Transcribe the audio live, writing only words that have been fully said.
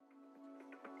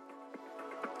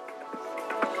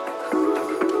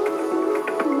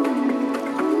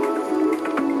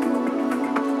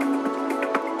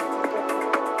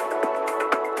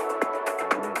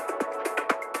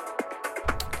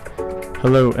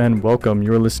Hello and welcome.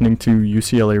 You're listening to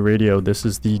UCLA Radio. This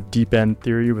is the Deep End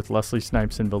Theory with Leslie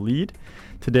Snipes in the lead.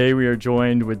 Today we are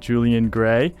joined with Julian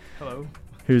Gray. Hello.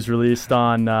 Who's released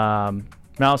on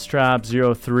Mousetrap,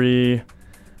 03,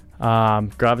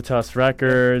 Gravitas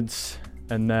Records,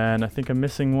 and then I think I'm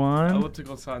missing one.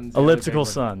 Elliptical Sun. Elliptical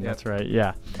Sun, that's right,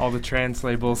 yeah. All the trance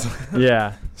labels.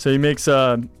 Yeah, so he makes,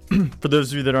 for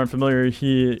those of you that aren't familiar,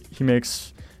 he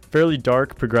makes fairly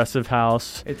dark progressive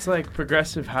house. It's like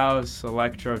progressive house,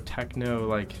 electro, techno,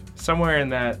 like somewhere in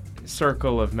that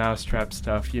circle of Mousetrap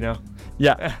stuff, you know?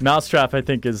 Yeah, Mousetrap I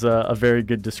think is a very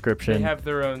good description. They have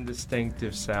their own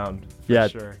distinctive sound, yeah,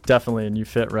 sure. Definitely, and you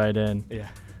fit right in. Yeah.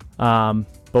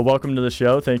 But welcome to the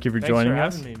show. Thank you for joining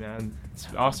us. Thanks for having me, man. It's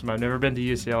awesome. I've never been to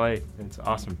UCLA. It's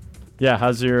awesome. Yeah,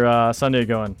 how's your Sunday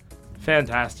going?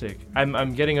 Fantastic.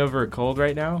 I'm getting over a cold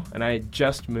right now, and I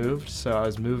just moved, so I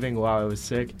was moving while I was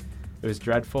sick. It was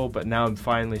dreadful, but now I'm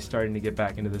finally starting to get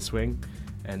back into the swing,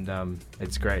 and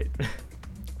it's great.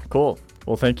 Cool.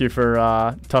 Well, thank you for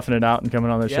toughing it out and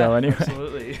coming on the show anyway.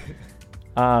 Absolutely.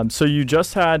 So you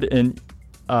just had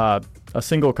a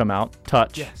single come out,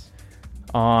 Touch, Yes.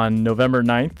 on November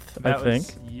 9th, That I think.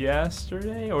 was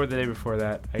yesterday or the day before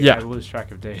that. I lose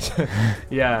track of days.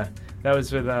 Yeah, that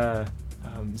was with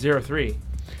 03.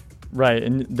 Right,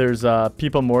 and there's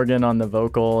Peepa Morgan on the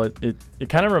vocal. It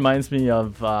kind of reminds me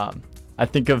of, I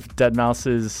think of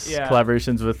Deadmau5's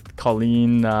collaborations with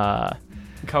Colleen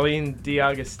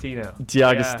D'Agostino.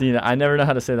 D'Agostino. I never know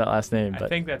how to say that last name, but I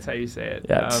think that's how you say it.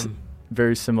 Yeah, it's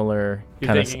very similar.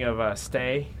 You're thinking of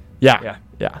Stay? Yeah.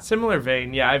 Similar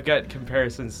vein. Yeah, I've got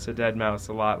comparisons to Deadmau5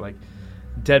 a lot, like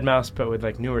Deadmau5 but with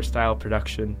like newer style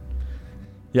production.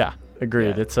 Yeah,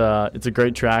 agreed. Yeah. It's a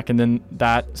great track, and then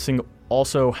that single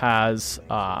also has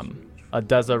a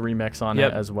Deza remix on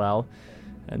it as well.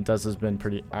 And Deza's been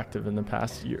pretty active in the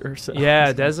past year or so.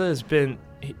 Yeah, Deza has been.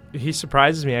 He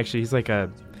surprises me actually.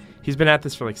 He's been at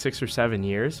this for like 6 or 7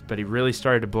 years, but he really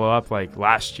started to blow up like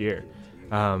last year,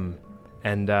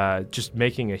 and just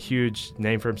making a huge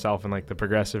name for himself in like the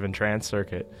progressive and trance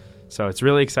circuit. So it's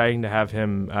really exciting to have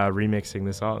him remixing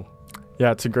the song.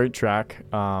 Yeah, it's a great track.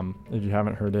 If you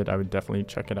haven't heard it, I would definitely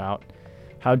check it out.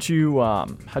 How'd you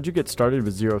get started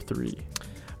with 03?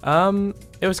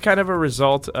 It was kind of a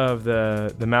result of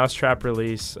the Mousetrap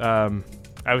release. I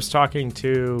was talking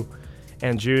to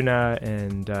Anjuna,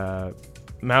 and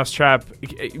Mousetrap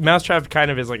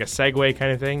kind of is like a segue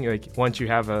kind of thing. Like once you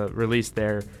have a release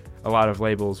there, a lot of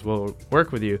labels will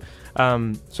work with you.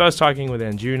 So I was talking with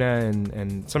Anjuna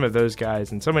and some of those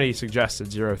guys, and somebody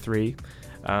suggested 03.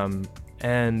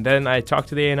 And then I talked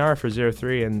to the A&R for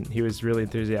 03, and he was really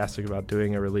enthusiastic about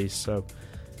doing a release. So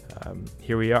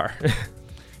here we are.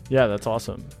 Yeah, that's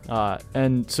awesome.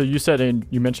 And so you said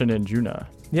you mentioned Anjuna.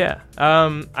 Yeah,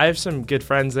 I have some good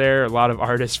friends there, a lot of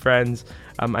artist friends.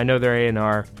 I know their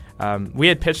A&R. We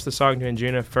had pitched the song to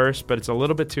Anjuna first, but it's a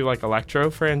little bit too like electro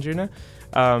for Anjuna.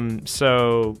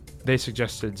 So they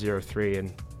suggested 03,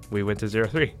 and we went to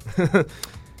 03.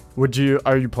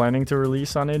 Are you planning to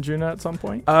release on Anjuna at some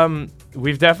point?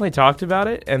 We've definitely talked about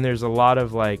it, and there's a lot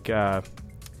of like, I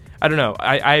don't know.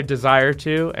 I desire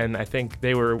to, and I think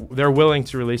they're willing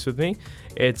to release with me.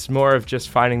 It's more of just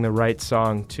finding the right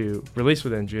song to release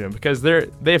with Anjuna, because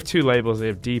they have two labels. They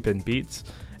have Deep and Beats,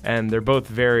 and they're both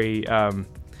very, I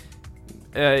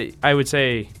would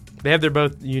say, they have their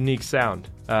both unique sound.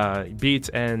 Beats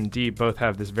and Deep both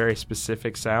have this very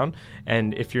specific sound,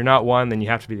 and if you're not one, then you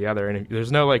have to be the other, and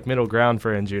there's no like middle ground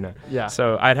for Anjuna. Yeah.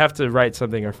 So I'd have to write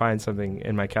something or find something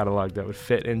in my catalog that would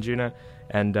fit Anjuna,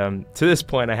 and to this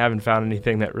point I haven't found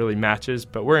anything that really matches,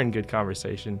 but we're in good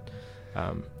conversation.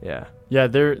 Yeah,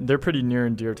 they're pretty near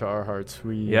and dear to our hearts.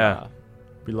 We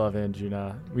love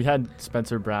Anjuna. We had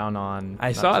Spencer Brown on.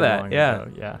 I saw that.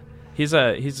 Ago. He's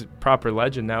a proper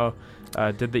legend now.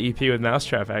 Did the EP with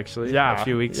Mousetrap actually a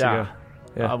few weeks ago.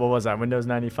 Yeah. What was that? Windows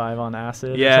 95 on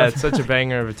acid? Yeah, it's such a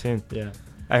banger of a tune. Yeah.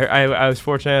 I was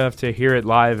fortunate enough to hear it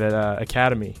live at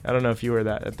Academy. I don't know if you were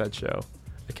at that show.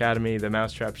 Academy, the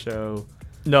Mousetrap show.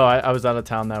 No, I was out of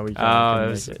town that weekend. Oh, it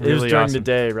was during awesome. the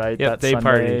day, right? Yep, that day Sunday.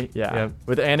 party. Yeah. Yep.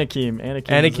 With Anakim.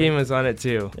 Anakim was on it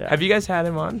too. Yeah. Have you guys had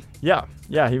him on? Yeah,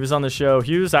 he was on the show.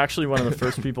 He was actually one of the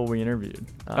first people we interviewed.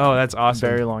 Oh, that's awesome.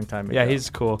 Very long time ago. Yeah, he's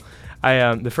cool.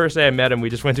 The first day I met him, we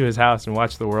just went to his house and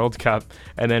watched the World Cup,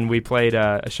 and then we played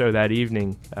a show that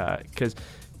evening because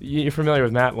you're familiar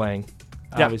with Matt Lang.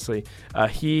 Obviously,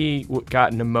 he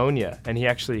got pneumonia, and he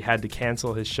actually had to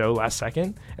cancel his show last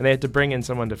second, and they had to bring in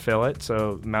someone to fill it.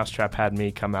 So Mousetrap had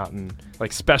me come out and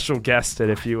like special guest it,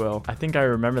 if you will. I think I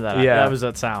remember that. Yeah, that was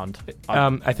that sound.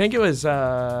 I think it was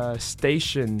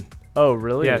Station. Oh,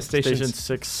 really? Yeah, Station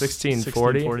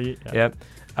 1640. 1640. Yep.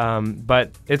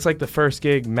 But it's like the first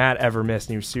gig Matt ever missed,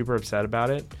 and he was super upset about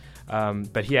it.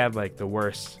 But he had like the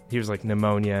worst. He was like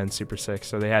pneumonia and super sick,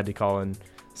 so they had to call in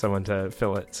someone to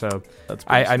fill it. So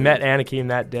I met Anakim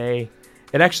that day.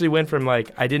 It actually went from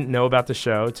like I didn't know about the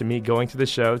show to me going to the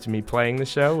show to me playing the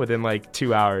show within like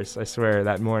 2 hours, I swear,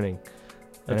 that morning.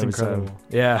 That's incredible.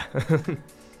 Yeah.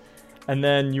 And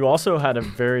then you also had a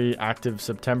very active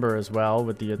September as well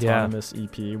with the Autonomous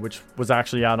EP, which was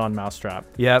actually out on Mousetrap.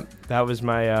 Yep, that was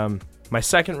my my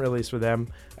second release with them.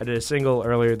 I did a single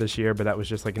earlier this year, but that was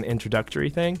just like an introductory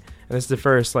thing. And this is the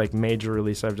first like major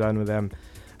release I've done with them.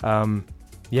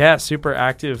 Yeah, super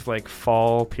active like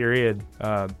fall period,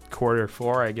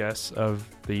 Q4, I guess, of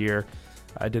the year.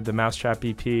 I did the Mousetrap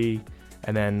EP,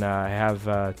 and then I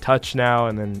have Touch now,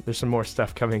 and then there's some more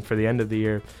stuff coming for the end of the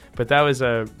year. But that was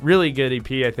a really good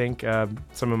EP, I think,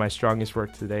 some of my strongest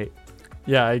work to date.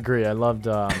 Yeah, I agree. I loved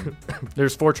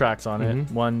there's 4 tracks on it.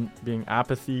 One being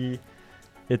Apathy,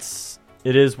 It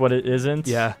Is What It Isn't,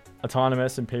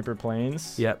 Autonomous, and Paper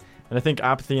Planes. Yep. And I think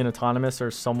Apathy and Autonomous are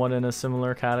somewhat in a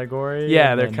similar category.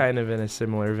 Yeah, they're kind of in a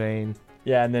similar vein.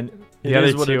 Yeah, and then It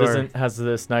Is What It Isn't has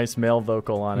this nice male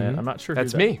vocal on it. I'm not sure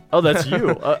that's me. Oh, that's you.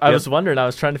 I was wondering. I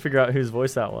was trying to figure out whose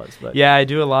voice that was. But yeah, I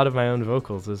do a lot of my own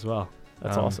vocals as well.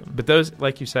 That's awesome. But those,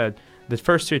 like you said, the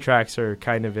first 2 tracks are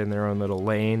kind of in their own little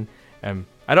lane. I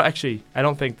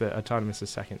don't think the Autonomous is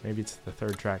second. Maybe it's the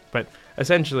 3rd track. But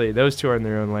essentially, those 2 are in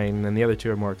their own lane, and then the other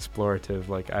 2 are more explorative.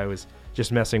 Like I was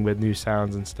just messing with new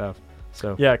sounds and stuff.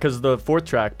 So yeah, because the 4th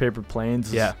track, Paper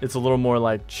Planes, it's a little more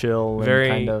like chill and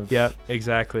kind of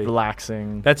exactly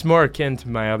relaxing. That's more akin to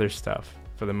my other stuff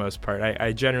for the most part.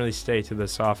 I generally stay to the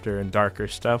softer and darker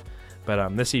stuff,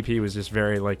 but this EP was just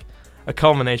very like a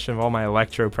culmination of all my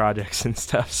electro projects and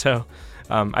stuff. So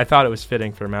I thought it was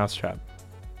fitting for Mousetrap.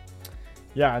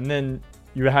 Yeah, and then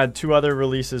you had 2 other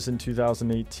releases in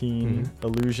 2018,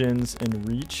 Illusions and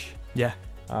Reach. Yeah.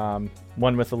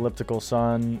 One with Elliptical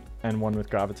Sun and one with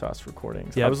Gravitas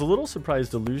Recordings. Yep. I was a little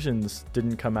surprised Illusions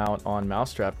didn't come out on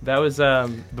Mousetrap. That was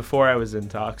before I was in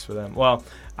talks with them. Well,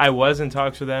 I was in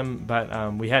talks with them,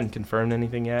 but we hadn't confirmed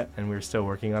anything yet, and we were still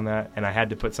working on that. And I had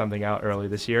to put something out early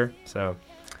this year. So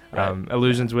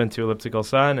Illusions went to Elliptical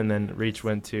Sun, and then Reach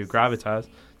went to Gravitas,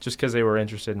 just because they were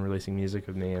interested in releasing music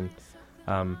with me. And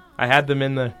I had them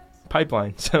in the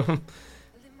pipeline, so...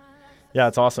 Yeah,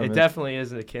 it's awesome. It definitely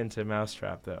is akin to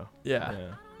Mousetrap, though.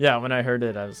 Yeah, when I heard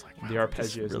it, I was like, wow, the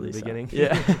arpeggios really in the beginning.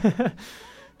 Yeah.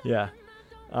 Yeah.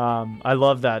 I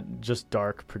love that just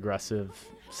dark, progressive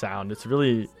sound. It's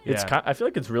really, I feel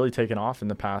like it's really taken off in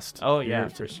the past. Oh, yeah,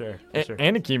 for sure.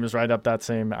 Anakim is right up that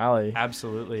same alley.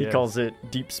 Absolutely. He calls it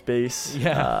deep space.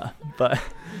 Yeah. But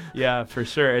yeah, for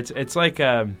sure. It's like,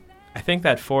 I think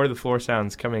that 4 the Floor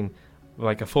sound's coming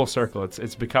like a full circle.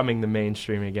 It's becoming the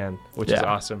mainstream again, which is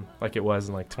awesome, like it was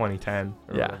in like 2010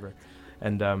 or whatever.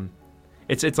 And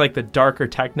it's like the darker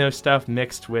techno stuff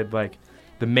mixed with like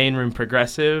the main room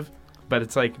progressive, but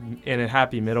it's like in a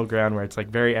happy middle ground where it's like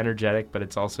very energetic, but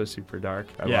it's also super dark.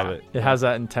 I love it. It has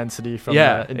that intensity from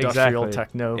the industrial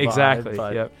techno vibe,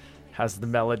 but has the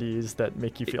melodies that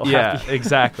make you feel happy. Yeah,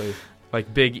 exactly.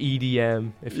 Like big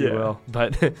EDM, if you will,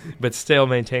 but still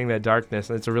maintaining that darkness,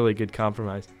 and it's a really good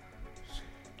compromise.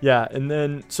 Yeah, and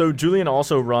then, so Julian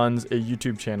also runs a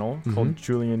YouTube channel called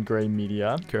Julian Gray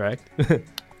Media. Correct.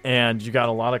 And you got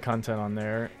a lot of content on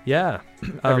there. Yeah.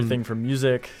 Everything from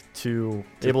music to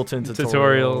Ableton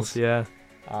tutorials. Yeah.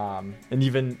 And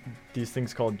even these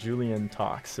things called Julian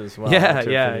Talks as well.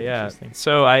 Yeah.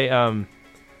 So I don't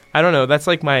know. That's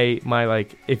like my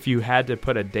like, if you had to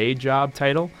put a day job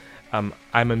title, I'm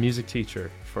a music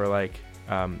teacher for like,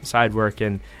 side work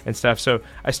and stuff. So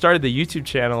I started the YouTube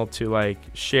channel to like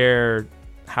share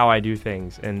how I do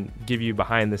things and give you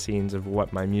behind the scenes of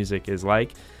what my music is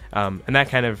like. And that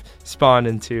kind of spawned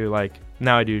into like,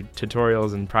 now I do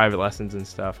tutorials and private lessons and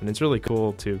stuff. And it's really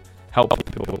cool to help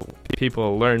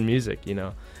people learn music, you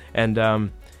know. And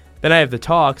then I have the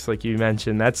talks, like you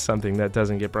mentioned. That's something that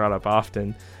doesn't get brought up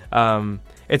often.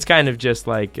 It's kind of just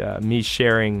like me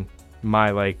sharing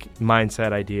my like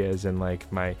mindset ideas and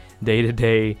like my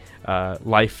day-to-day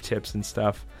life tips and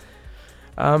stuff.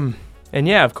 And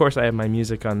yeah, of course I have my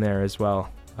music on there as well,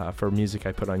 for music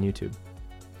I put on YouTube.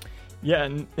 Yeah,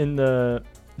 and in the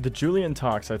Julian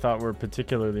Talks I thought were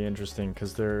particularly interesting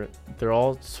because they're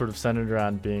all sort of centered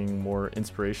around being more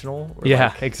inspirational. Or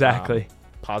like, exactly.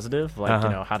 Positive, like you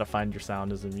know, how to find your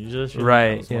sound as a musician.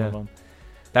 Right. Yeah.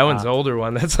 That one's an older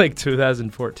one. That's like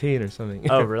 2014 or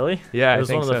something. Oh, really? Yeah, it was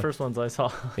one of the first ones I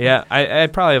saw. Yeah, I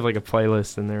probably have like a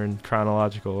playlist and they're in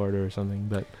chronological order or something.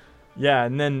 But yeah,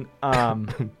 and then I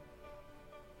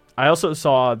also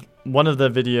saw one of the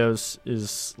videos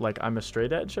is like I'm a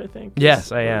Straight Edge, I think.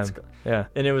 Yes, I am. Yeah.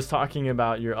 And it was talking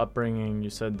about your upbringing. You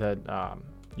said that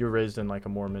you were raised in like a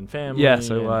Mormon family. Yes,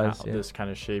 I and was. How yeah. this kind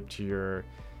of shaped your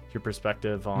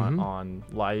perspective on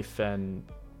life and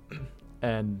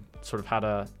sort of how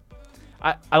to.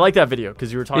 I like that video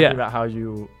because you were talking about how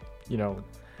you know.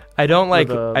 I don't like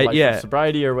life of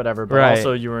sobriety or whatever, but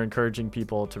also you were encouraging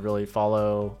people to really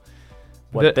follow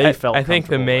what they felt. I think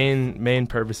the with. main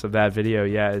purpose of that video,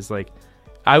 is like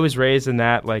I was raised in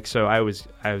that, like, so I was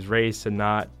raised to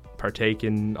not partake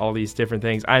in all these different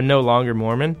things. I'm no longer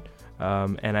Mormon,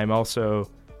 and I'm also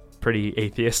pretty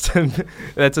atheist.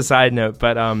 That's a side note,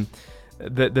 but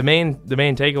the main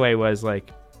takeaway was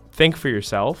like think for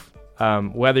yourself,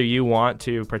 whether you want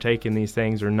to partake in these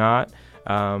things or not.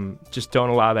 Just don't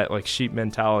allow that like sheep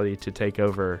mentality to take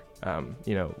over,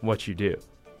 what you do.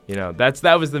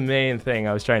 That was the main thing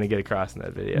I was trying to get across in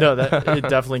that video. No, it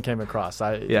definitely came across.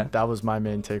 That was my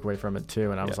main takeaway from it too.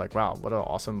 And I was like, wow, what an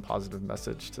awesome positive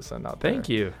message to send out there. Thank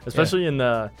you. Especially in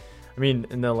the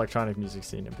electronic music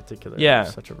scene in particular. Yeah.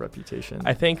 There's such a reputation.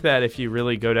 I think that if you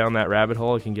really go down that rabbit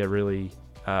hole, it can get really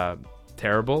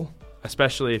terrible,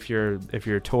 especially if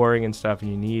you're touring and stuff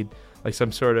and you need like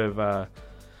some sort of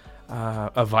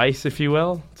a vice, if you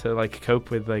will, to like cope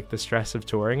with like the stress of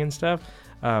touring and stuff.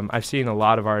 I've seen a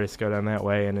lot of artists go down that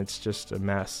way, and it's just a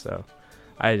mess. So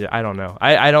I don't know.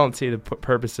 I don't see the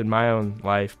purpose in my own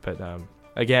life, but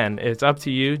again, it's up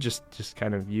to you. Just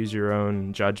kind of use your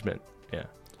own judgment. Yeah.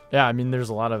 Yeah, I mean, there's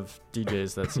a lot of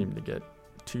DJs that seem to get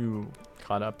too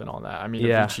caught up in all that. I mean,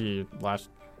 Avicii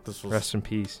this was rest in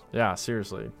peace. Yeah,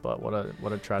 seriously. But what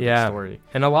a tragic story.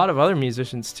 And a lot of other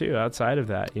musicians too outside of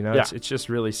that. It's just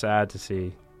really sad to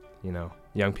see,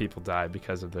 young people die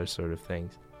because of those sort of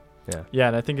things. Yeah. Yeah,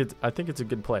 and I think it's a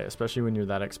good play, especially when you're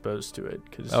that exposed to it.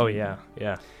 Cause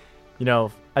yeah.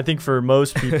 I think for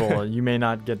most people, you may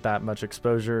not get that much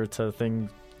exposure to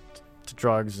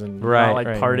drugs and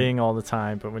partying all the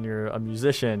time. But when you're a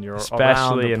musician, you're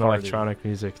especially around in electronic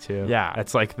music too. Yeah,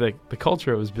 that's like the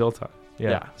culture it was built on.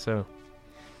 Yeah. So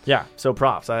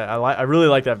props. I really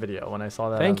like that video. When I saw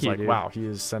that, Thank I was you, dude. Wow, he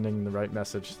is sending the right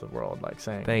message to the world, like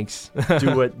saying, thanks.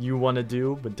 Do what you want to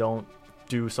do, but don't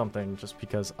do something just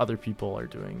because other people are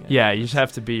doing it. Yeah, you just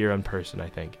have to be your own person, I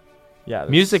think. Yeah,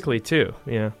 musically too.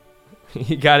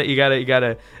 You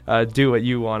gotta do what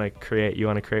you want to create. You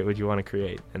want to create what you want to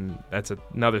create, and that's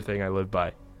another thing I live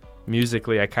by.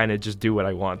 Musically, I kind of just do what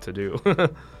I want to do.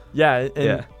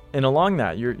 And along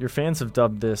that, your fans have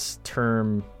dubbed this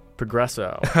term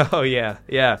progresso. Oh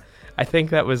yeah. I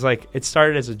think that was like it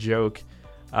started as a joke.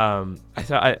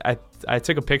 I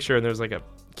took a picture and there was like a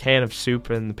can of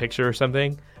soup in the picture or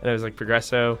something, and it was like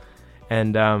progresso,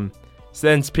 and so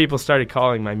then people started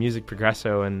calling my music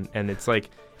progresso, and it's like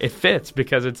it fits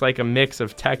because it's like a mix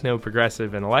of techno,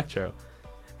 progressive, and electro,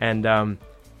 and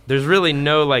there's really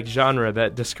no like genre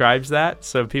that describes that,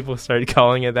 so people started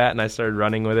calling it that, and I started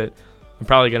running with it. I'm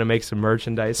probably gonna make some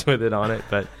merchandise with it on it,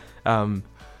 but I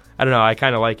don't know. I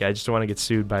kind of like it. I just don't want to get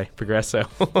sued by progresso.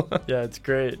 Yeah, it's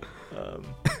great.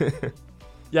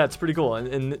 Yeah, it's pretty cool,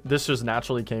 and this just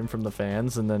naturally came from the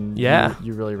fans, and then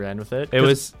you really ran with it. It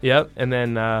was and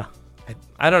then I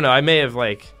don't know. I may have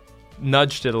like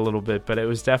nudged it a little bit, but it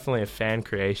was definitely a fan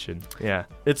creation. Yeah,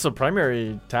 it's a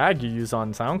primary tag you use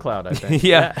on SoundCloud, I think.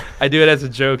 Yeah, I do it as a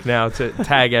joke now to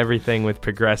tag everything with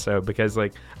progresso because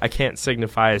like I can't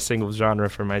signify a single genre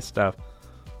for my stuff,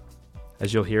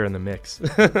 as you'll hear in the mix.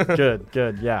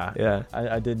 Good. Yeah.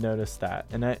 I did notice that,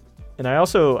 and I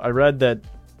read that.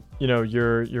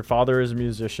 Your father is a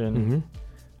musician,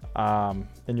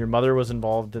 and your mother was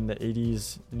involved in the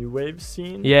 80s new wave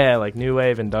scene. Yeah, like new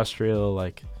wave, industrial,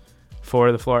 like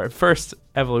For the Floor. First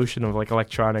evolution of like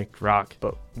electronic rock.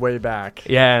 But way back.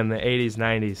 Yeah, in the 80s,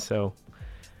 90s. So.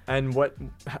 And what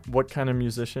kind of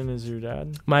musician is your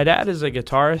dad? My dad is a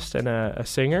guitarist and a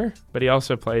singer, but he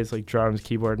also plays like drums,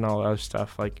 keyboard, and all that other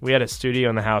stuff. Like we had a studio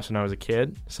in the house when I was a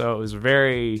kid, so it was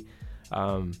very.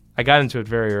 I got into it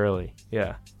very early.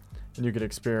 Yeah. And you could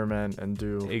experiment and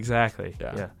do exactly.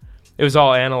 Yeah. It was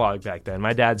all analog back then.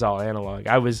 My dad's all analog.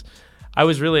 I was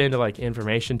really into like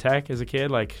information tech as a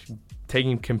kid, like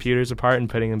taking computers apart and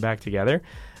putting them back together.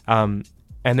 And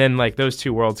then like those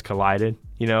two worlds collided.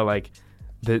 Like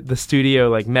the studio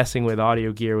like messing with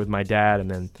audio gear with my dad,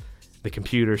 and then the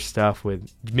computer stuff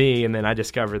with me, and then I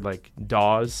discovered like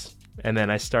DAWs, and then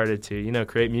I started to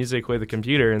create music with a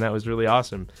computer, and that was really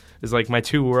awesome. It's like my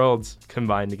two worlds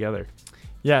combined together.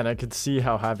 Yeah, and I could see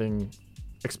how having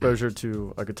exposure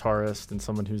to a guitarist and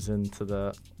someone who's into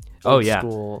the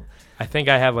school. I think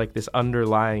I have like this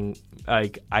underlying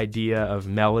like idea of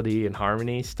melody and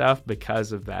harmony stuff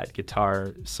because of that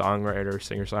guitar songwriter,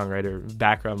 singer-songwriter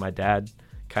background my dad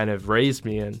kind of raised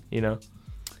me in, you know.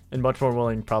 And much more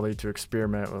willing probably to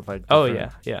experiment with like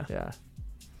yeah.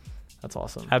 That's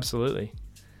awesome. Absolutely.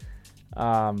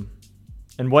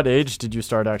 And what age did you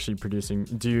start actually producing?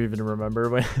 Do you even remember?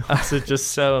 When was it just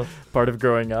so part of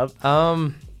growing up?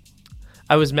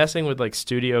 I was messing with like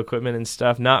studio equipment and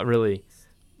stuff, not really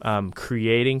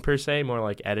creating per se, more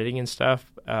like editing and stuff.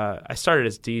 I started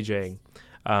as DJing,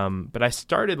 but I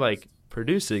started like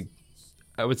producing,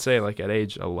 I would say like at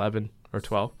age 11 or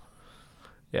 12.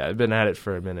 Yeah, I've been at it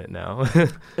for a minute now.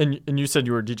 And you said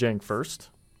you were DJing first?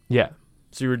 Yeah.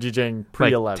 So you were DJing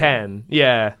pre-11? Like 10.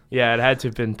 Yeah, it had to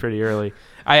have been pretty early.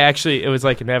 It was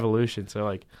like an evolution. So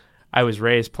like I was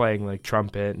raised playing like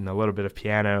trumpet and a little bit of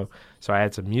piano, so I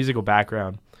had some musical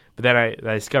background. But then I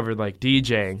discovered like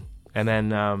DJing, and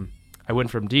then I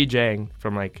went from DJing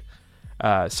from like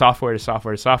software to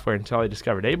software to software until I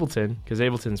discovered Ableton, because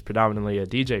Ableton's predominantly a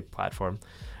DJ platform.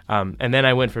 And then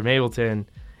I went from Ableton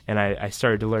and I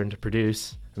started to learn to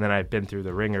produce, and then I've been through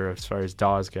the ringer as far as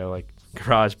DAWs go, like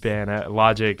GarageBand,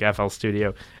 Logic, FL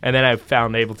Studio, and then I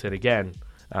found Ableton again.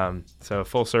 So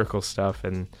full circle stuff,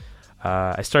 and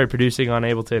I started producing on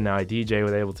Ableton. Now I DJ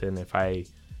with Ableton.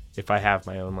 If I have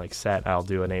my own like set, I'll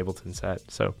do an Ableton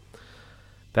set. So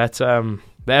that's the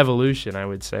evolution, I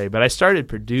would say. But I started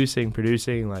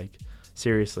producing like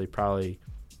seriously probably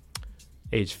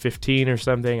age 15 or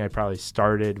something. I probably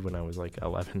started when I was like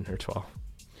 11 or 12.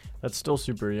 That's still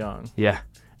super young. Yeah.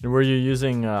 And were you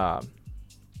using a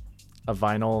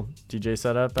vinyl DJ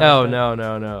setup? Oh,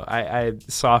 no. I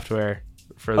software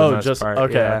for the most part.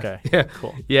 Okay. Yeah.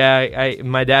 Cool. Yeah,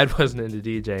 my dad wasn't into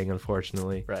DJing,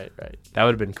 unfortunately. Right. That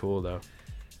would have been cool, though.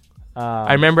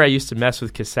 I remember I used to mess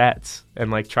with cassettes and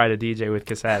like try to DJ with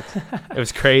cassettes. It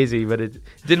was crazy, but it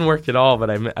didn't work at all,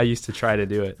 but I used to try to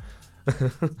do it.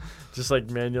 Just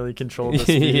like manually control the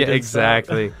speed. Yeah,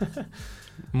 exactly.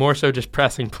 More so just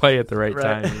pressing play at the right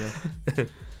time.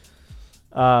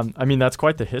 Yeah. I mean, that's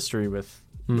quite the history with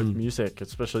music,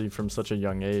 especially from such a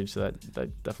young age. That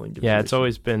definitely gives you it's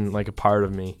always been like a part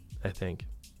of me, I think.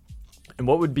 And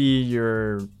what would be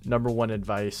your number one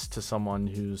advice to someone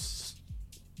who's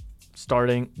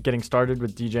getting started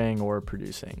with DJing or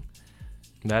producing?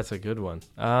 That's a good one.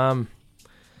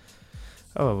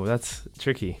 That's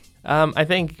tricky. I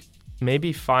think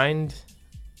maybe find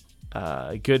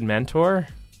a good mentor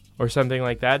or something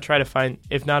like that. Try to find,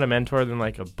 if not a mentor, then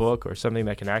like a book or something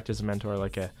that can act as a mentor,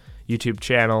 like a YouTube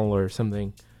channel or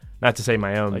something. Not to say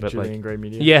my own, like but Julian like Gray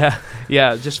Media.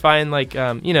 Yeah. Just find like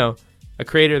a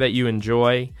creator that you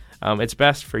enjoy. It's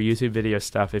best for YouTube video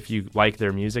stuff if you like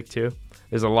their music too.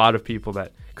 There's a lot of people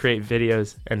that create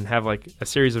videos and have like a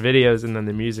series of videos and then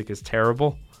the music is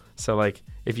terrible. So like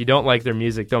if you don't like their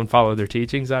music, don't follow their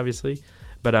teachings, obviously.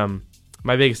 But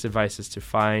my biggest advice is to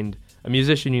find a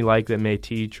musician you like that may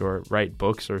teach or write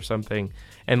books or something,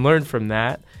 and learn from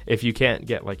that if you can't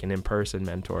get like an in-person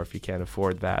mentor, if you can't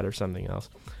afford that or something else.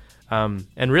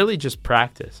 And really just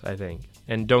practice, I think.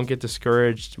 And don't get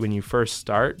discouraged when you first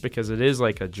start, because it is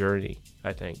like a journey,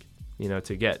 I think,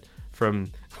 to get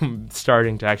from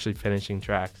starting to actually finishing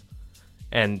tracks,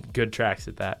 and good tracks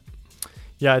at that.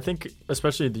 Yeah, I think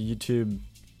especially the YouTube,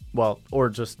 or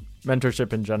just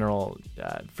mentorship in general,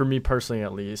 for me personally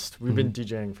at least, we've been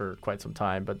DJing for quite some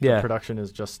time, but the production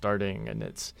is just starting, and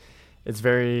it's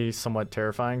very somewhat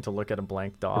terrifying to look at a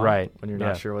blank DAW when you're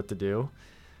not sure what to do.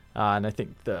 And I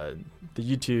think the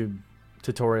YouTube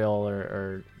tutorial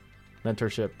or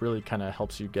mentorship really kind of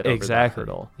helps you get over that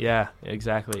hurdle. Yeah,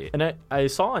 exactly. And I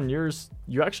saw on yours,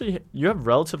 you have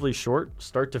relatively short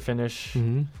start to finish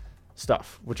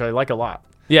stuff, which I like a lot.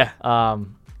 Yeah.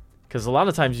 Because a lot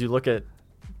of times you look at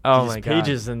these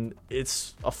pages and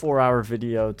it's a 4-hour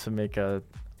video to make a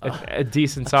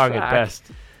decent song at best.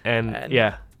 And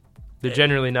they're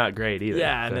generally not great either.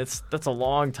 Yeah, so. And that's a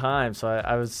long time. So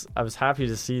I was happy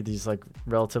to see these like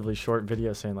relatively short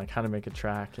videos saying like how to make a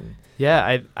track. And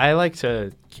I like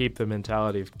to keep the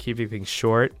mentality of keeping things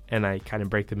short, and I kind of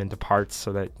break them into parts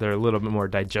so that they're a little bit more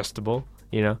digestible.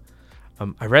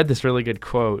 I read this really good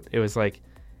quote. It was like,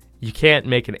 you can't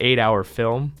make an 8-hour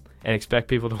film and expect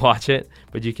people to watch it,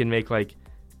 but you can make like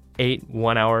 8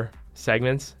 1-hour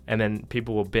segments, and then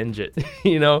people will binge it.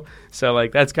 So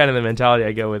like that's kind of the mentality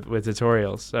I go with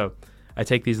tutorials. So I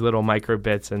take these little micro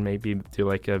bits and maybe do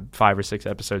like a 5 or 6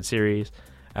 episode series,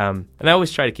 and I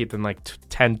always try to keep them like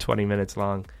 10-20 minutes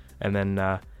long, and then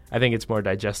I think it's more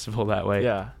digestible that way.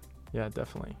 Yeah, Yeah,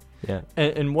 definitely. Yeah.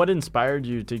 And what inspired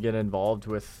you to get involved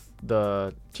with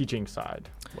the teaching side?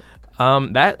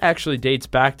 That actually dates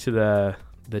back to the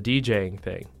DJing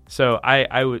thing. So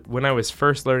when I was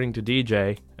first learning to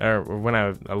DJ, or when I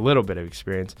had a little bit of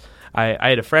experience, I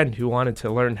had a friend who wanted to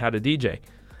learn how to DJ.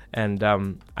 And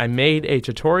I made a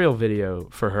tutorial video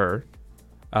for her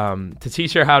to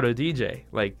teach her how to DJ,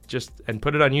 and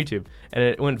put it on YouTube. And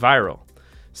it went viral.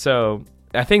 So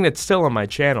I think that's still on my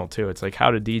channel, too. It's like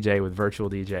how to DJ with virtual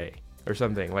DJ or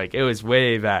something. Like, it was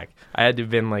way back. I had to have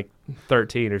been like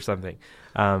 13 or something.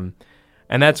 And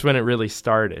that's when it really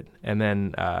started. And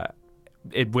then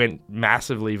it went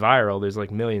massively viral. There's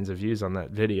like millions of views on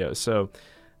that video. So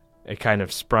it kind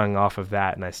of sprung off of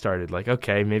that. And I started like,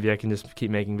 okay, maybe I can just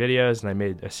keep making videos. And I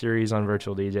made a series on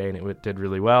virtual DJ, and it did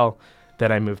really well.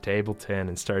 Then I moved to Ableton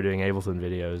and started doing Ableton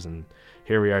videos. And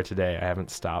here we are today. I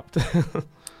haven't stopped.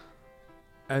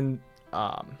 And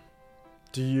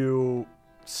do you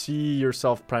see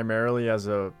yourself primarily as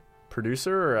a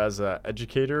producer or as an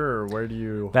educator, or where do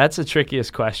you... That's the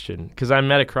trickiest question, because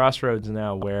I'm at a crossroads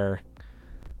now where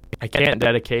I can't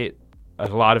dedicate a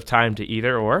lot of time to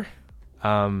either or,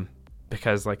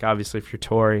 because like obviously if you're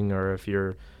touring or if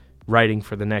you're writing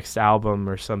for the next album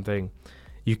or something,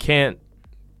 you can't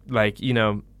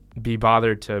be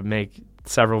bothered to make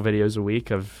several videos a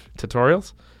week of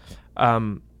tutorials.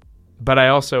 But I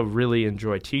also really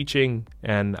enjoy teaching,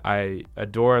 and I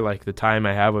adore like the time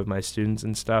I have with my students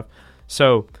and stuff.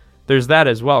 So there's that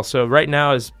as well. So right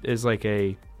now is like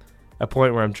a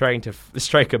point where I'm trying to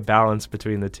strike a balance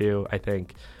between the two, I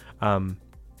think.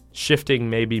 Shifting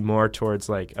maybe more towards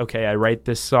like, okay, I write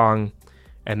this song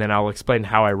and then I'll explain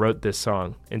how I wrote this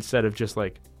song, instead of just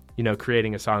like,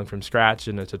 creating a song from scratch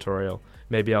in a tutorial.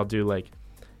 Maybe I'll do like,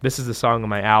 this is the song on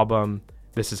my album.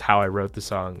 This is how I wrote the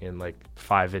song in like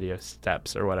 5 video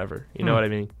steps or whatever. You know what I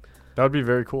mean? That would be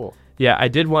very cool. Yeah, I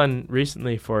did one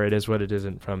recently for It Is What It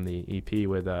Isn't from the EP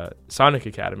with Sonic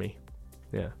Academy.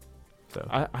 Yeah. So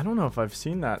I don't know if I've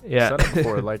seen that Yeah. setup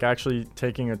before, like actually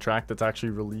taking a track that's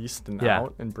actually released and Yeah.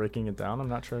 out and breaking it down. I'm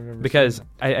not sure I've ever because seen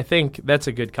that. I think that's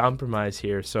a good compromise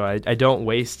here. So I don't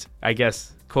waste, I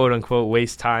guess, quote unquote,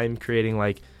 waste time creating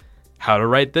like how to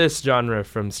write this genre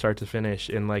from start to finish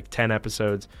in like 10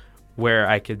 episodes, where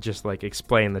I could just like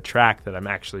explain the track that I'm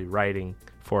actually writing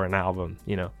for an album,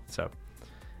 So,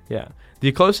 yeah.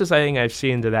 The closest I think I've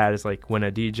seen to that is like when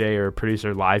a DJ or a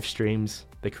producer live streams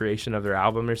the creation of their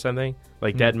album or something.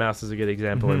 Like Deadmau5 is a good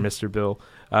example, or Mr. Bill.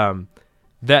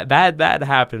 That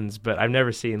happens, but I've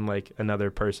never seen like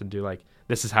another person do like,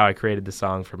 this is how I created the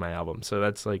song for my album. So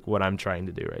that's like what I'm trying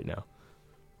to do right now.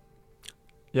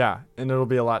 Yeah, and it'll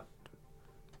be a lot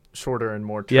shorter and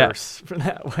more terse for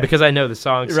that way. Because I know the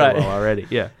song so Right. well already.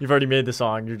 Yeah. You've already made the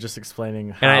song. You're just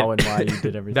explaining how and why you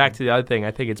did everything. Back to the other thing,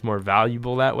 I think it's more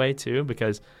valuable that way too,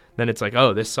 because then it's like,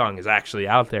 oh, this song is actually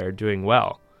out there doing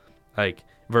well, like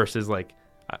versus like,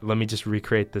 let me just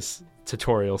recreate this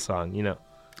tutorial song,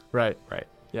 Right. Right.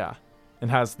 Yeah.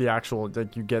 And has the actual,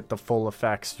 like, you get the full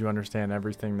effects. You understand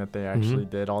everything that they actually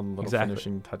did, all the little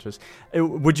finishing touches.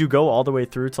 Would you go all the way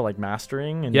through to like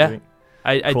mastering? And Yeah.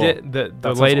 I Cool. did the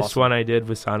That latest sounds awesome. one I did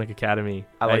with Sonic Academy.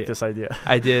 I like this idea.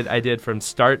 I did from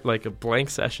start, like a blank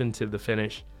session, to the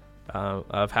finish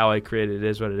of how I created It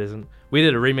Is What It Isn't. We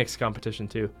did a remix competition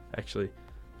too, actually.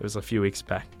 It was a few weeks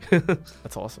back.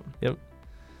 That's awesome. Yep.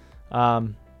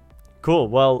 Cool.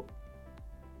 Well,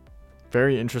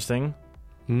 very interesting.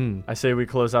 Mm. I say we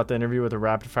close out the interview with a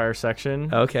rapid fire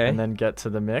section. Okay. And then get to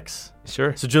the mix.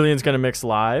 Sure. So Julian's going to mix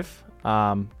live.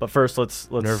 But first, let's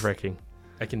Nerve-wracking.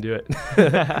 I can do it.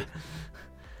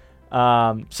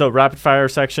 So rapid fire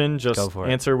section, just Go for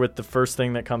it. answer with the first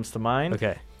thing that comes to mind.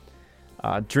 Okay.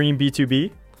 Dream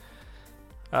B2B.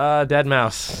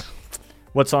 Deadmau5.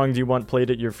 What song do you want played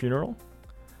at your funeral?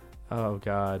 Oh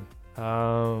God.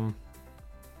 Probably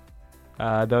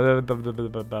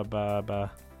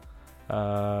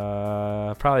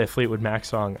a Fleetwood Mac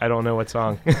song. I don't know what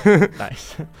song.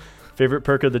 Nice. Favorite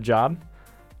perk of the job?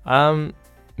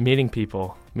 Meeting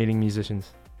people, meeting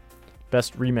musicians.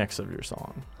 Best remix of your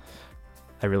song?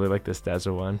 I really like this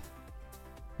Deza one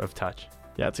of Touch.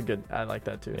 Yeah, it's a good. I like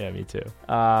that too. Yeah, me too.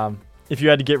 If you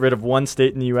had to get rid of one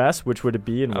state in the U.S., which would it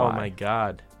be and why? Oh my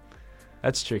God,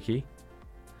 that's tricky.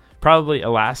 Probably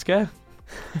Alaska.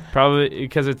 Probably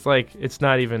because it's like it's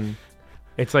not even.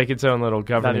 It's like its own little Not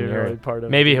governing even area. really part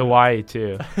of Maybe it. Hawaii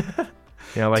too.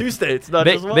 Like 2 states, not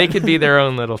they, just one. they could be their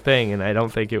own little thing, and I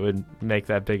don't think it would make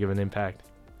that big of an impact.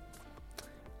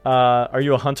 Are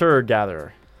you a hunter or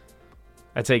gatherer?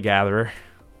 I'd say gatherer.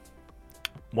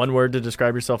 One word to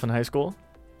describe yourself in high school?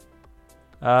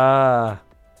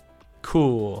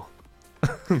 Cool.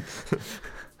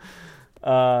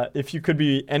 If you could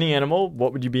be any animal,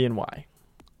 what would you be and why?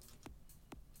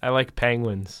 I like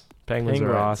penguins. Penguins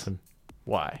are awesome.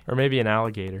 Why? Or maybe an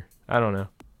alligator. I don't know.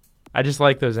 I just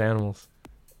like those animals.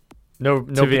 No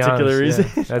particular reason.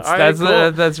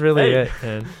 Yeah. That's really it.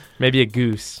 Man. Maybe a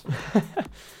goose.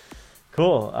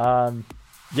 Cool.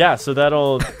 Yeah. So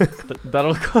that'll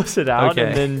close it out,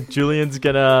 and then Julian's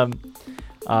gonna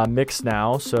mix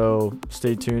now. So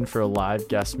stay tuned for a live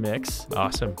guest mix.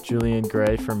 Awesome. Julian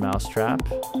Gray from Mousetrap.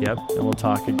 Yep. And we'll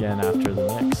talk again after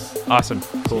the mix. Awesome.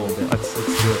 Cool. Let's do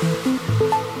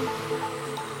it.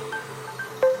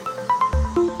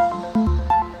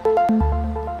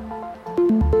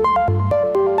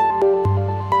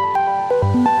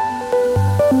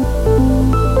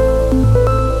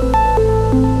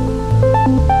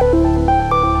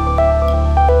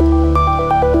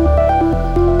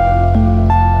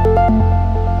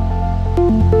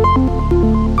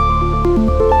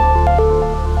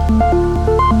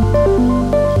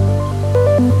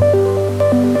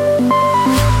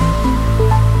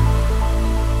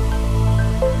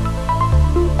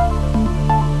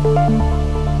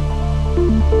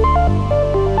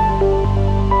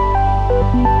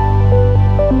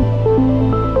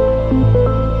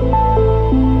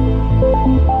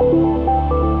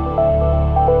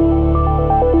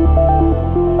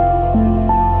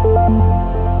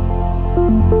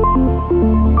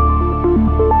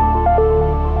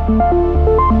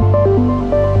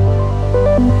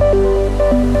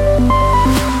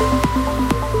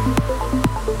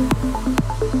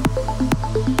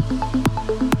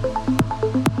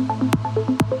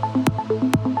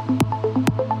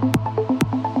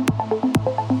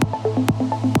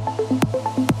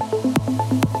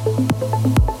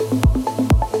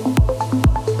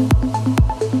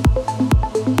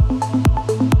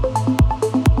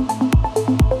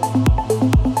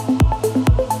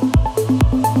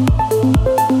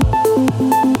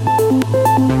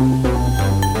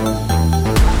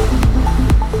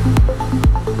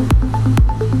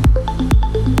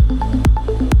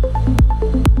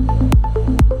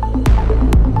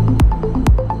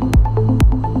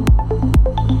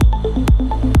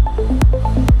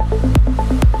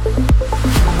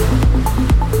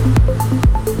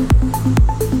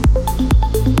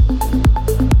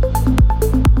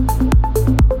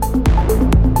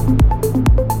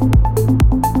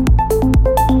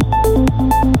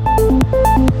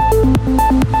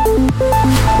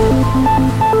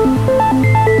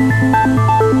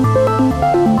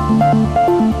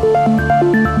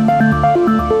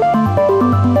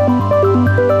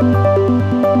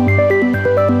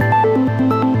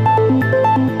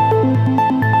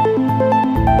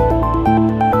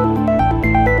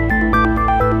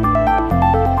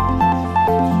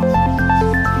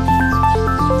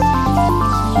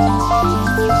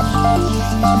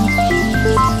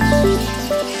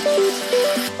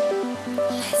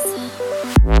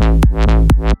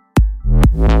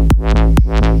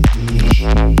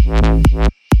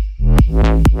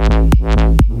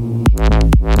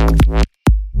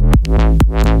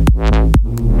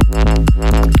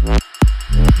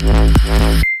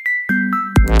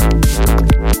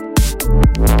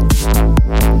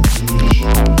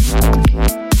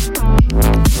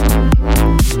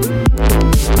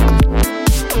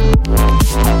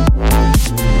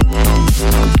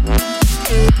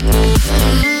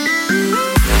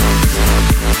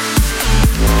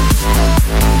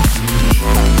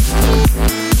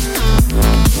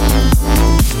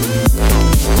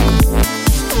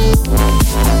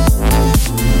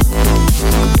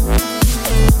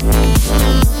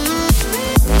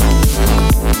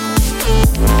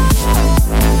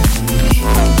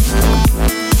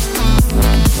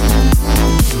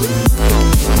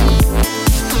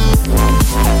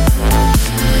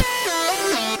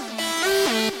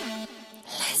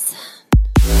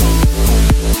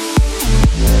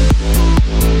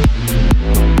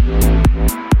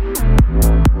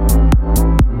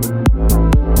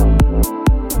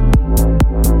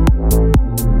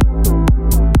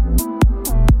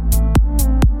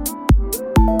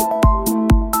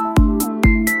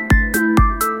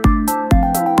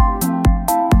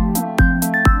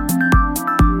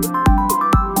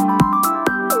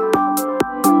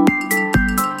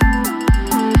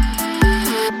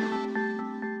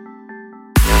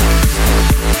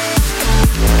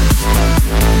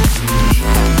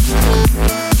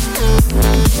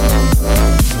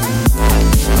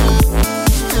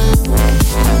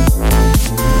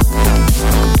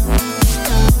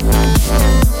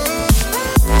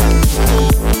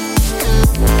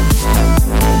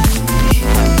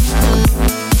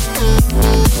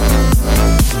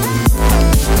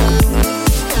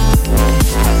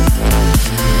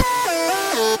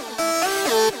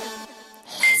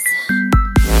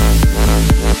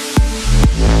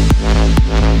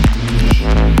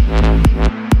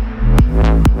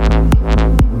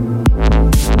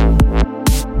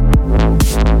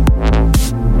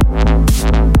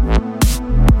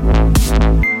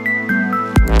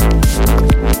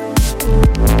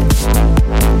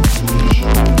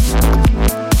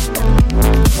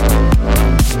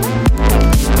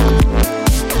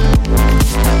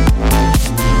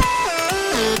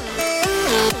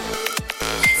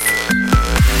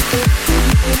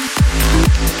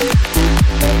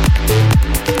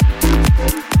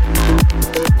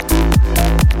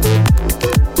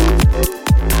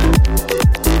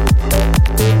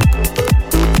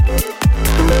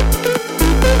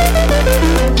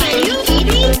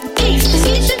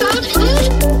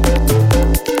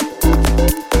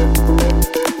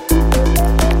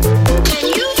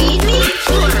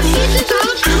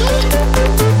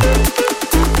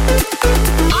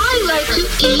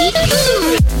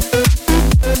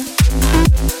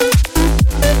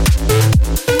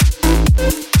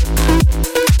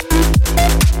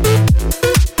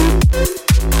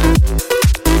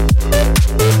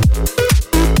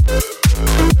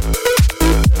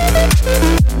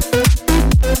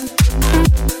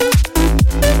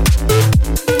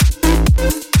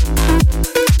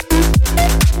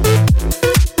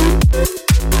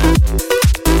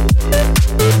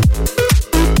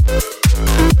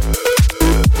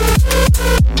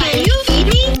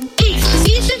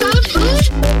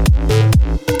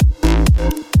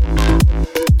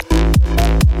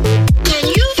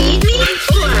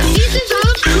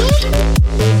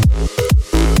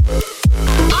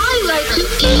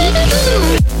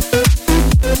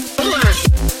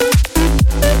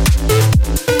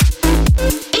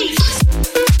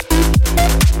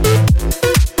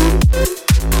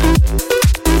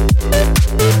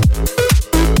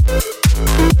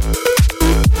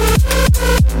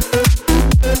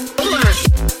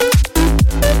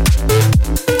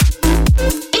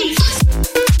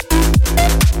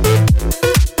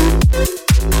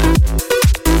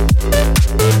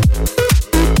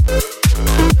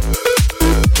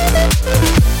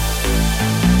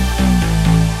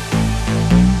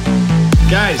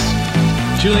 Guys,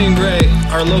 Julian Gray,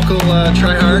 our local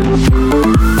tryhard.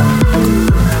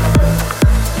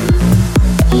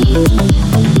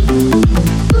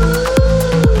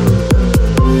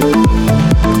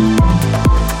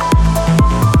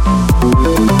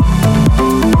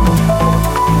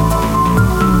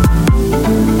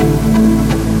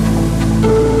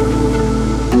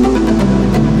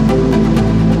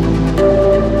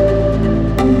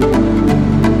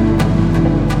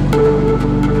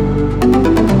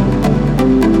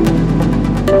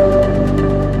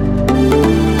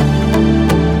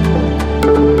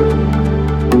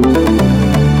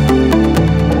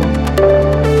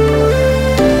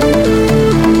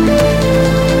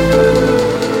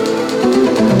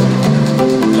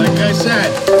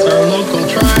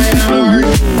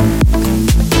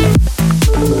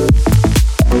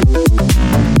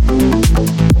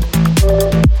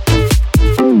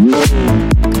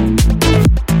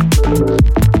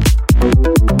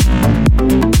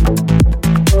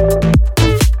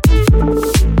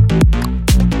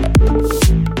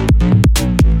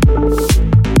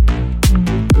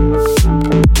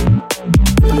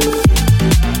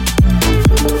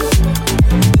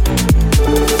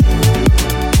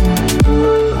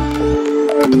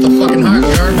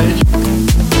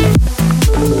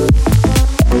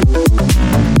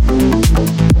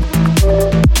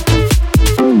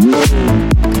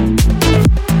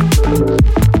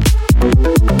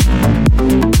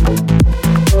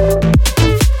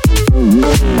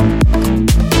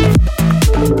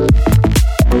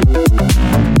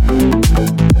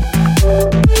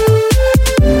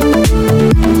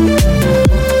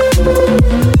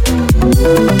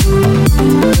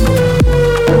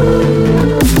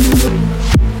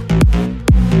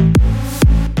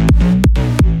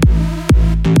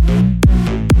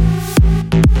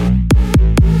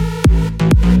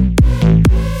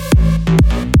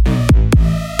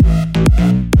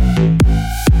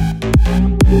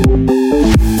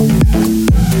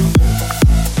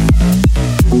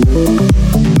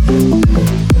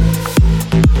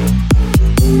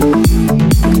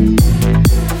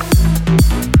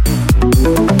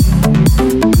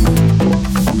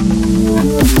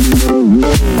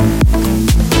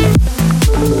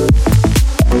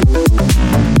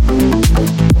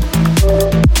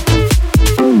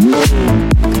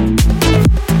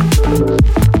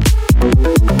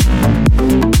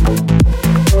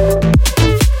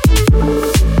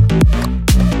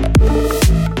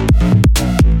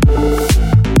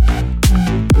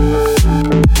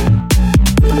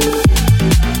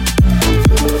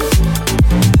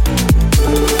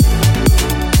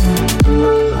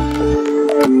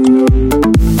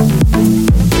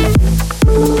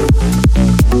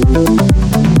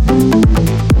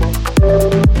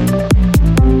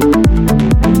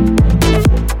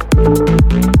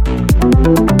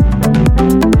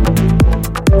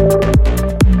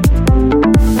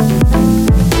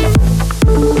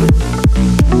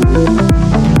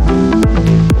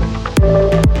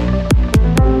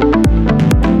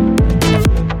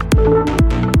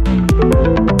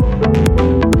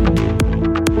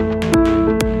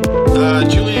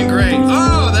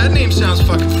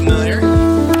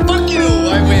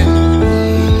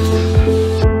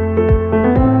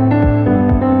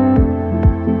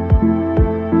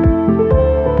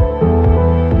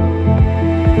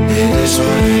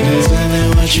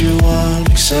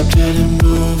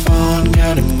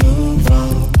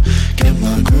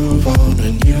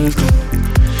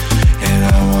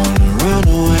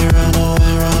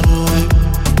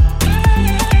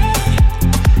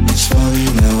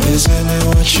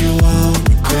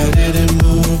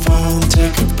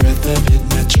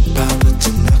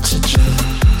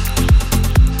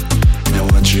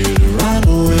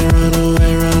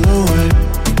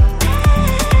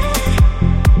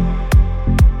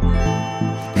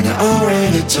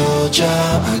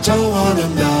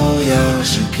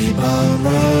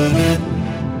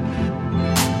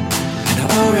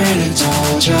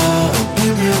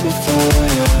 before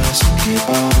you, so keep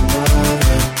on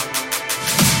running.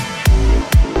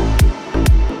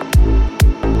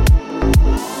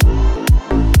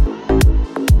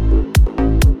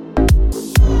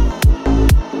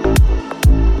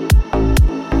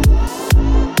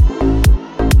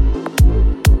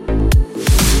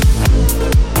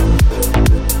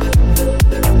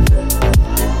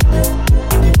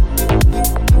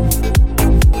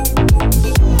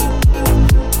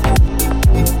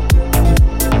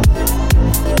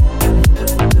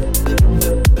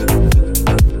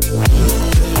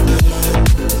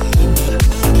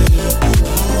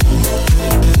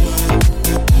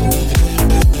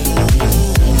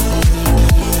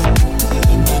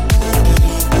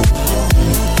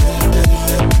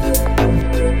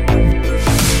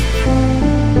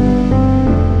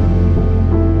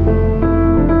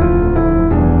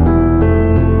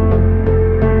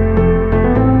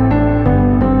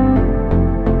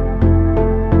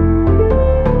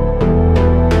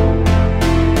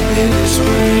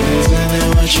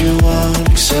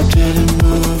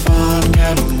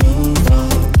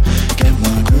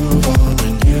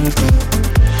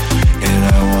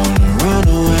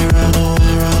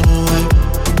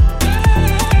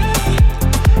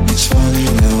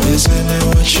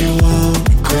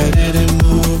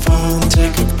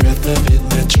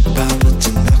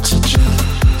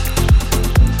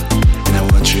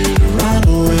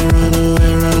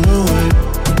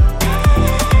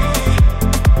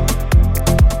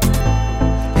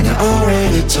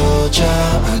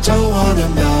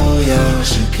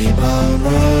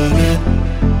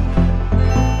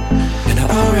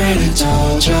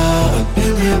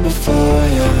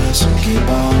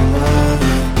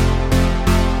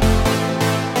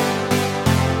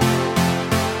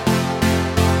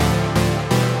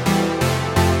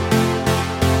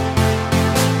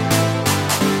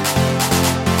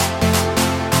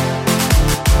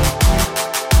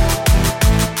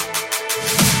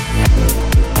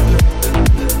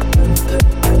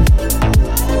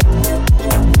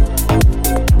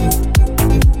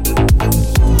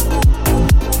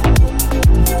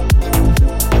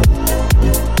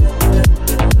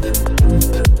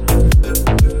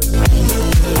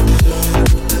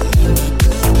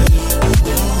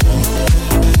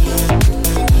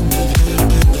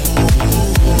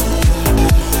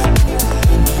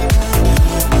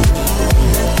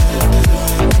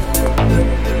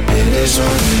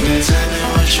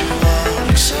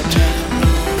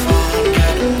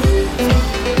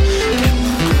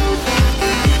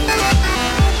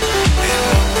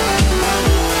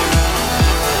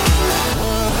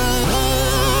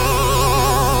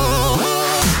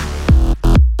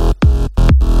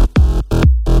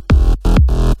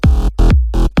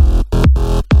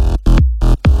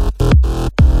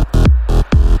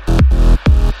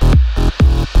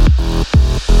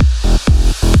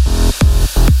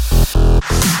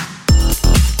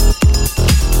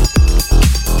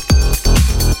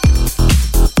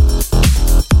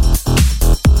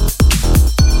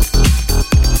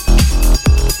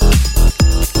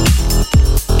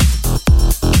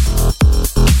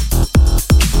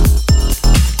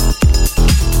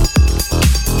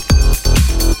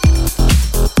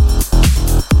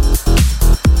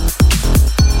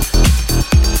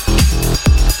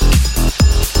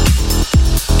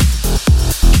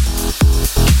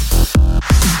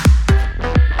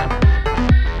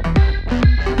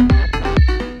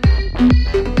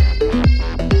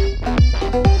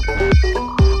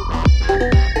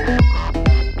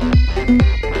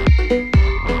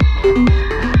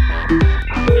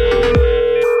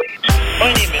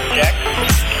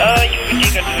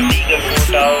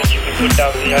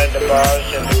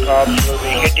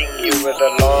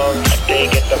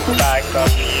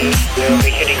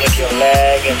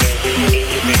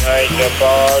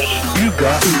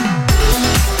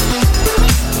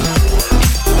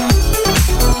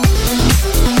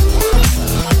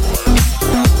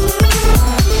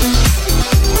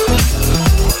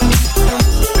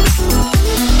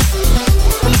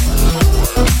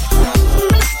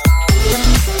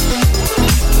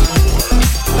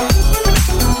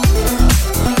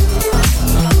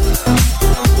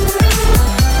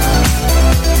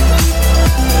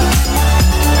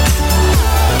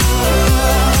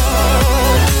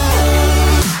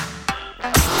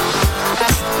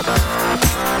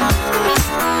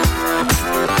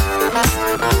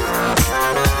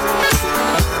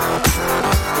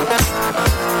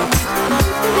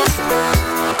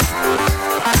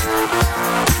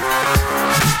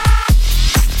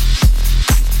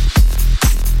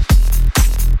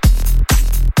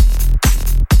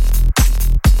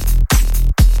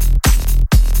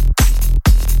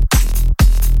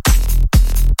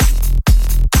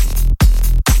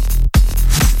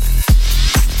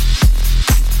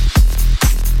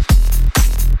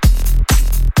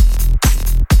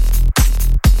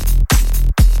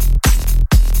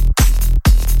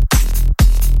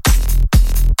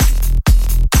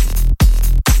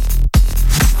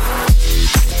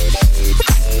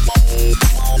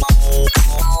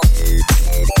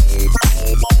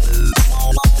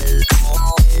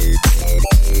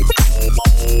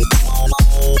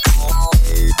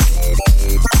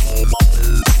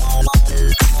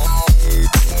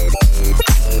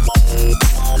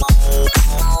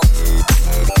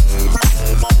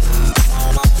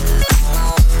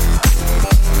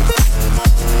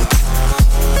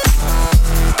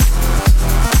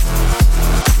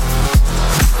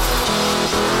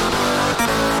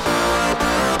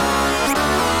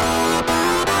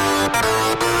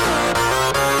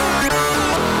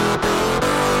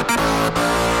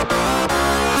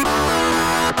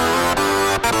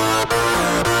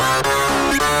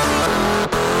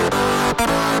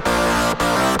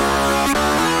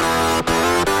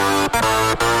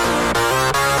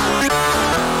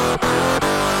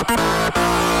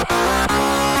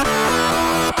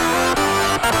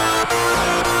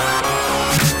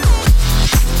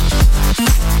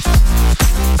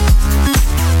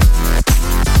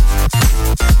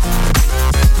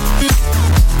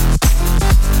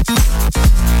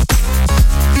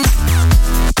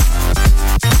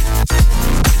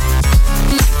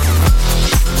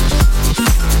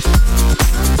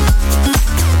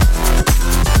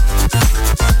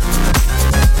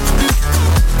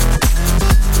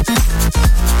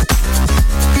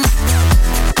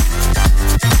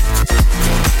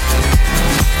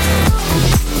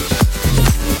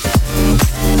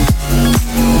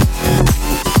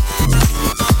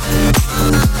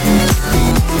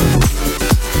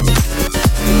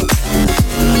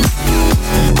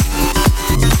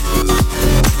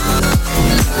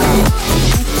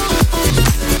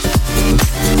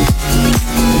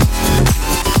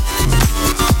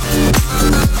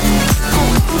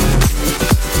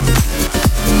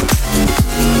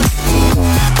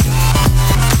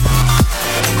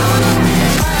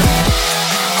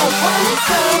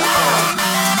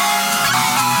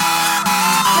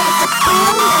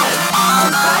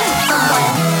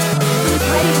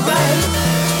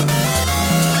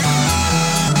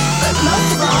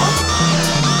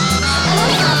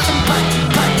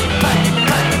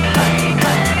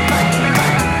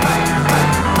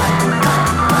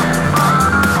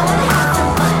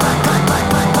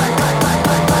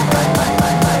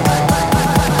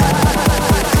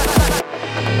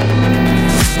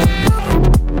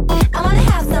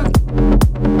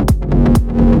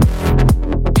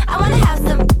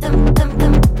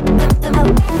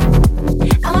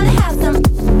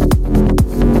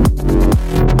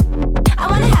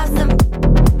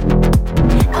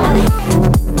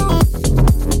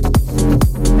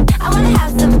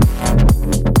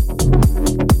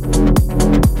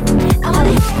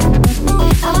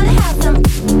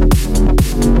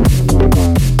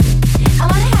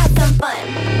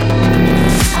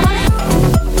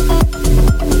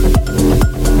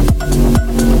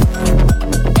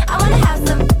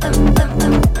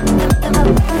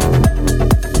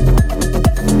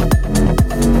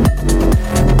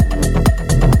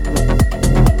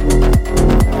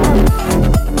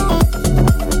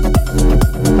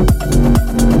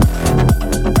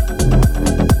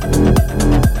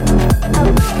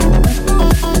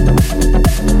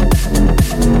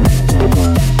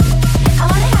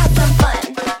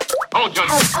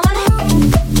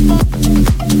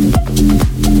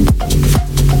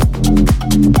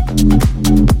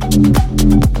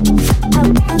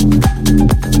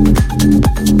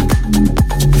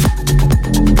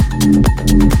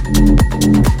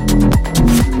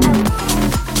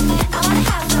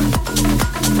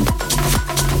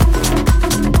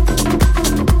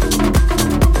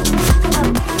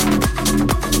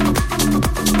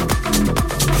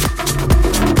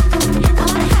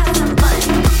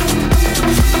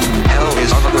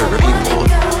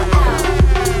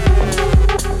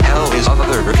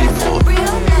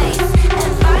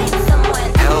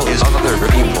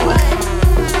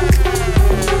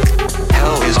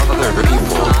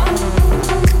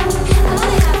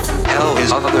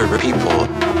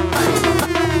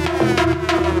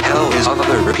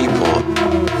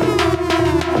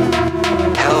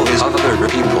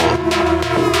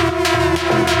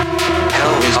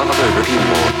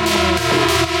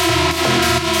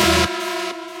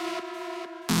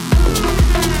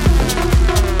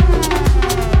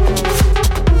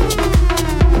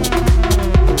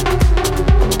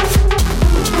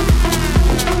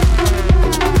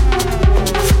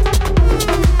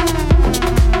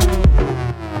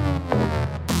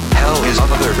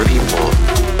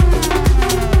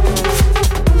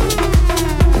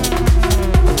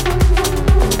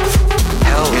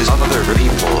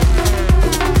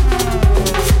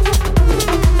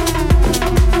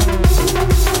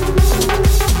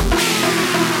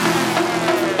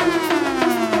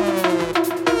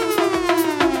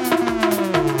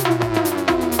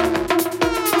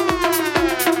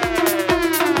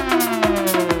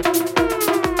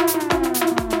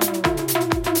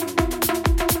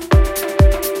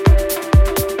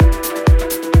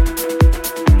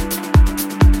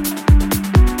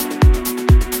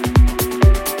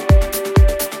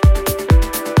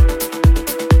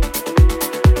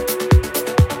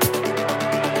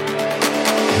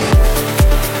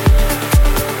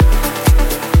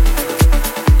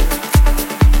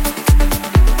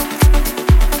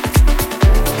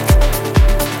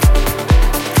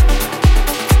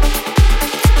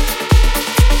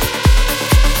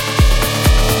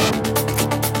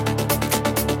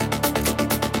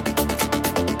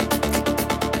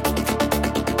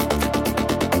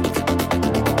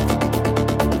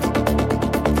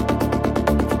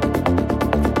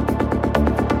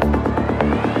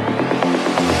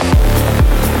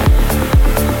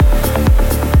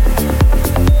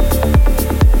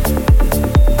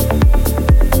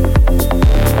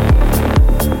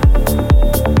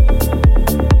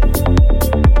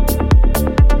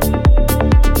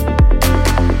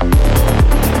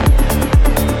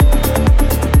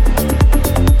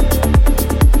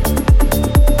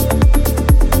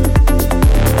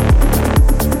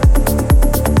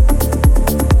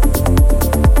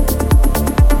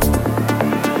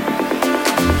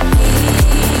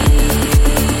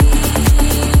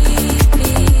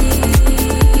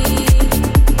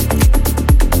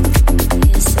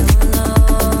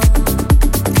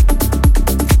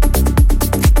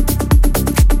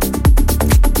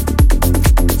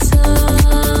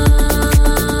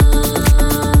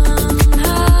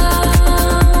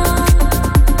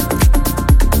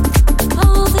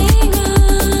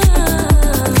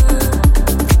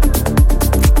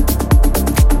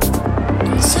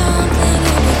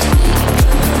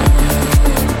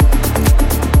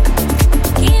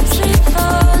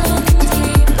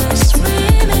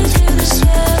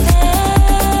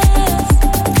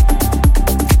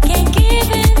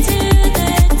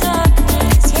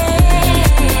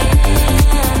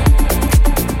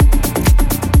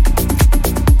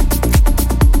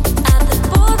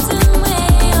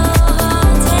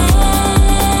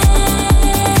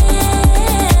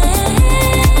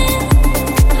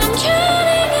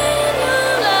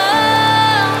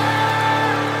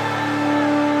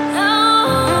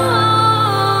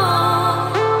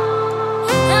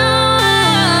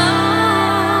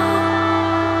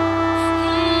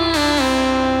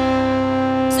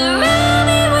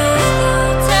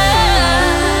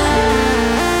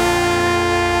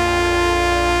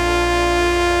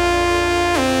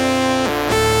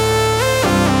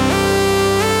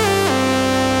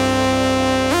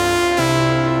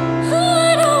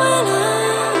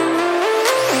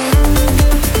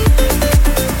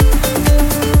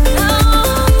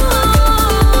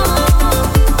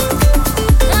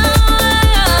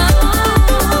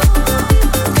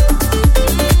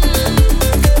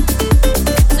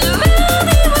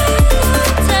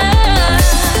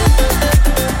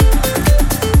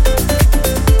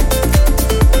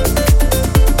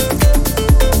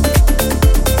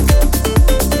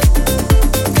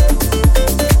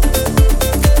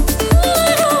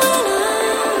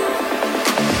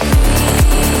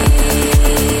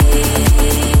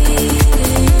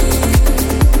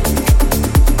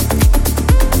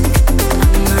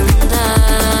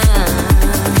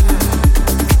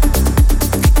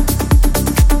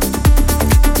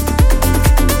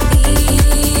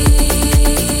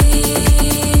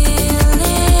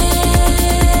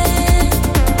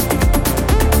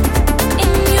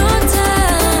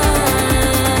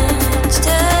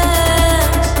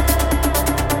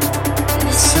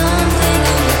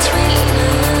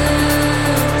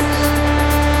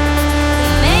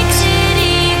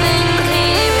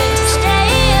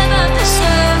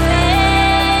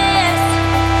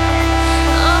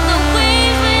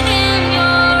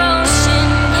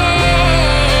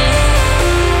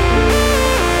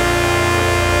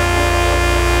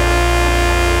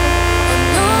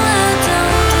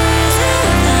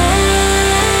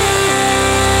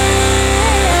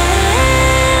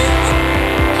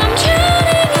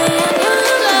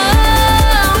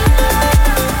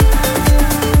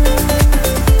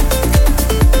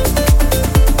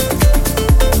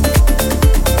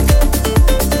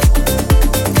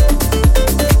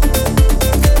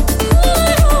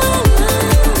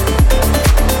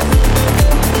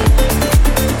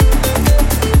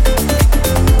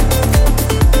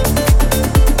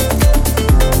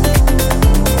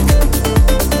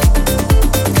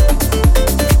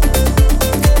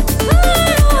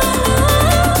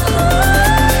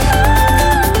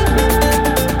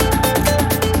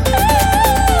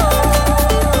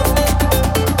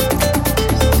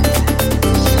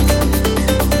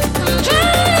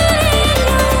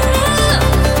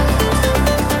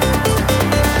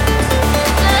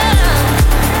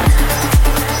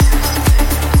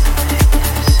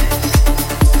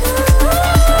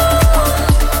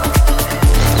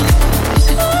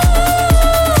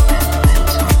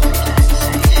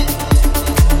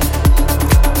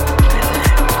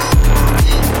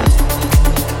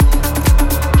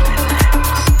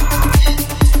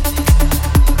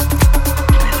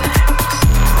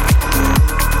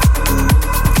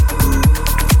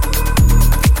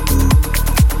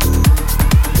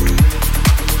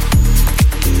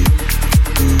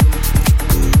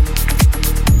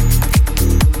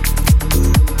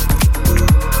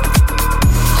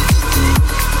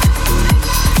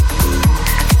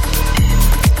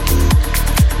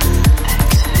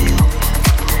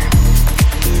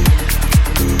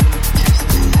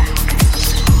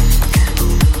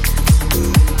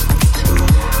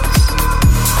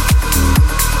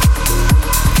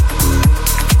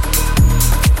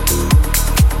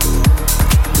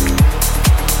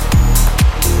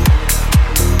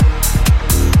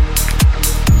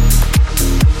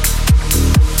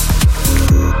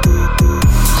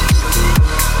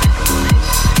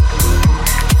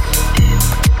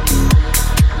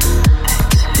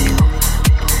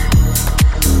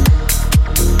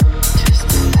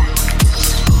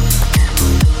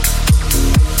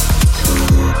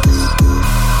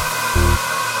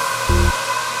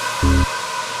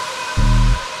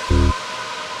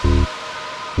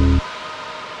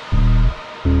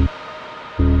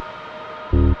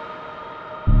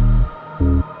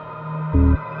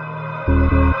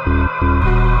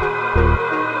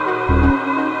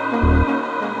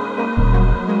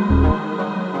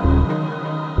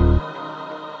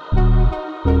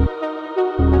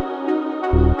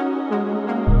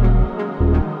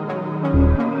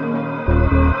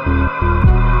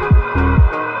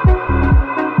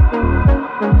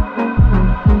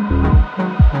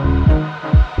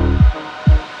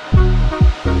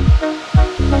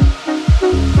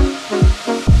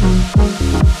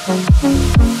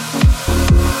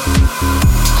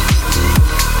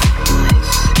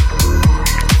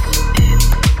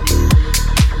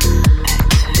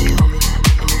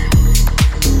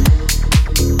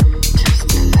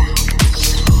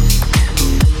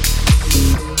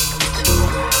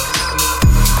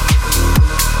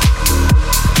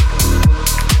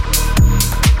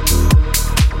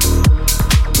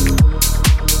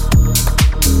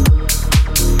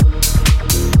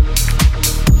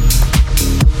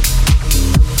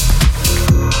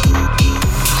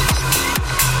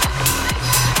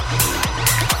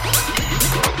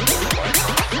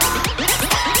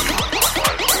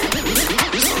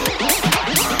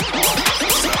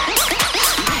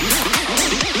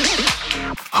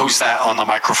 Who's that on the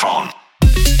microphone?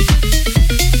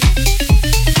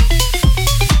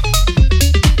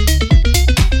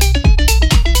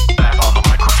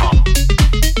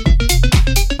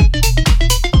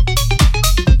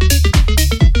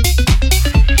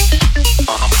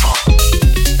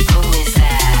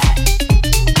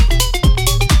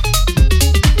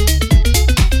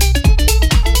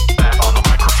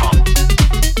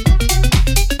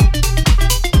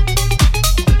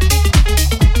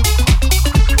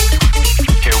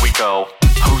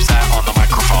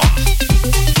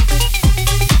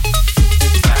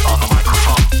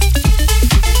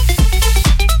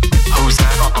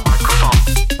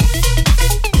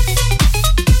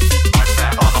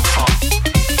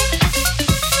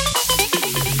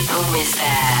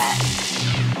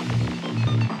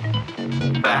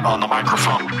 On the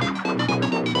microphone.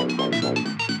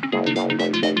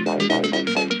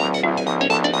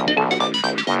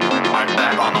 I'm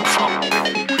back on the phone.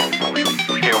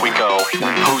 Here we go.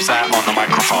 Who's that on the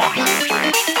microphone?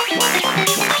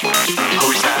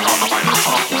 Who's that on the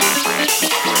microphone?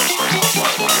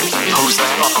 Who's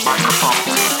that on the microphone?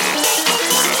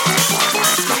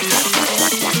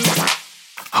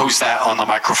 Who's that on the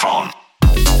microphone?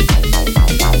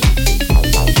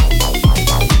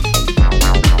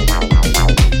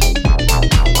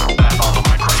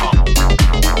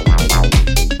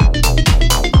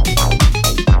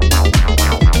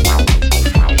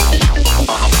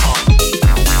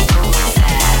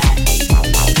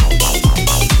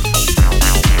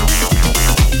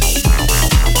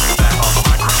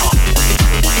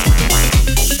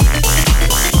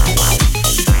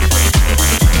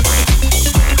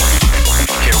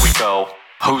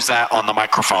 Who's that on the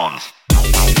microphone?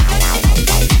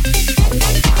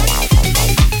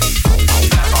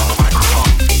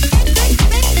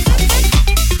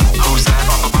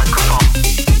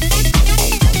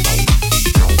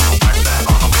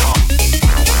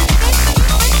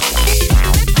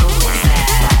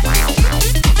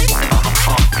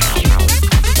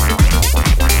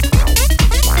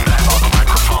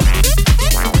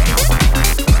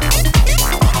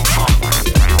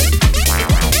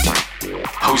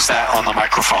 Who's that on the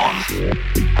microphone?